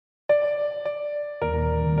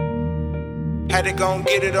Had to gon'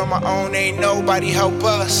 get it on my own, ain't nobody help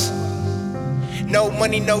us. No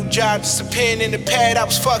money, no job, just a pen in the pad, I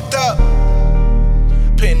was fucked up.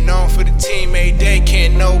 Putting on for the team every day,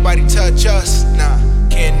 can't nobody touch us. Nah,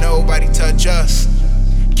 can't nobody touch us.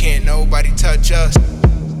 Can't nobody touch us.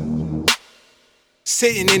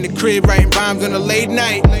 Sitting in the crib writing rhymes on a late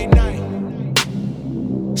night,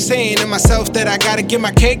 saying to myself that I gotta get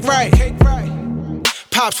my cake right.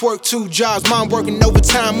 Pops work 2 jobs, mom working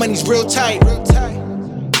overtime, money's real tight.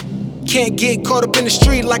 Can't get caught up in the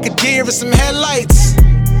street like a deer with some headlights.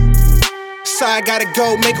 So I gotta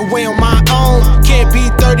go make a way on my own. Can't be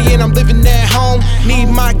 30 and I'm living at home.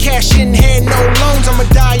 Need my cash in hand, no loans. I'ma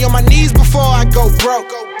die on my knees before I go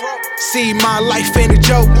broke. See, my life ain't a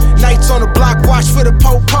joke. Nights on the block, watch for the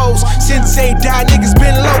po-pos. Since they died, niggas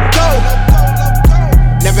been loco.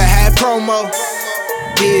 Never had promo,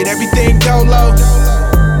 did everything dolo.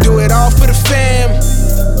 Do it all for the fam.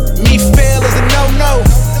 Me fail is a no-no.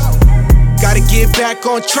 Gotta get back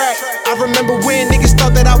on track. I remember when niggas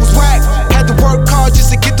thought that I was whack. Had to work hard just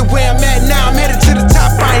to get to where I'm at. Now I'm headed to the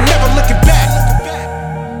top, I ain't never looking back.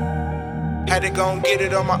 Had to gon' get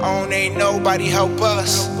it on my own, ain't nobody help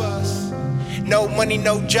us. No money,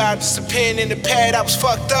 no job, just a pen in the pad, I was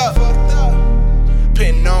fucked up.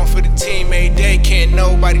 Putting on for the team every day, can't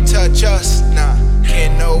nobody touch us. Nah,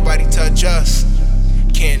 can't nobody touch us.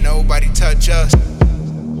 Can't nobody touch us.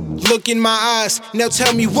 Look in my eyes, now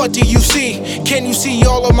tell me, what do you see? Can you see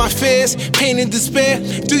all of my fears, pain and despair?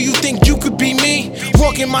 Do you think you could be me?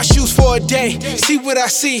 Walk in my shoes for a day, see what I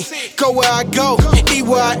see. Go where I go, eat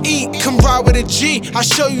where I eat. Come ride with a G, I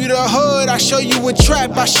show you the hood, I show you a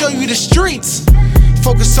trap, I show you the streets.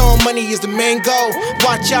 Focus on money is the main goal.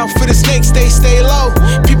 Watch out for the snakes, they stay low.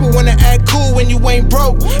 People wanna act cool when you ain't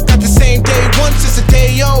broke. Got the same day once, it's a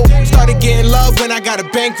day old. Started getting love when I got a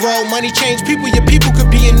bankroll. Money change people, your people could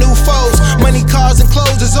be your new foes. Money, cars, and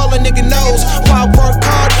clothes is all a nigga knows. Why I work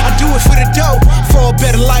hard, I do it for the dough. For a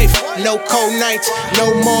better life, no cold nights.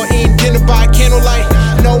 No more eating dinner by candlelight.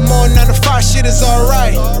 No more 9 to 5, shit is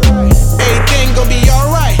alright. Everything gon' be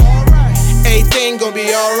alright. Everything gon' be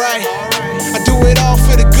alright. I do it all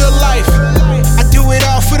for the good life. I do it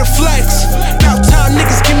all for the flex. Now time,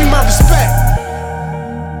 niggas, give me my respect.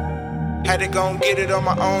 Had to gon' get it on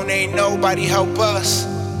my own, ain't nobody help us.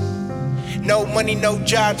 No money, no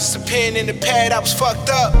job, just a pen in the pad, I was fucked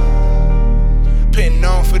up. Putting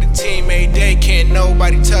on for the team every day, can't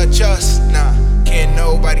nobody touch us. Nah, can't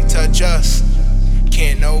nobody touch us.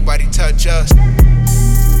 Can't nobody touch us.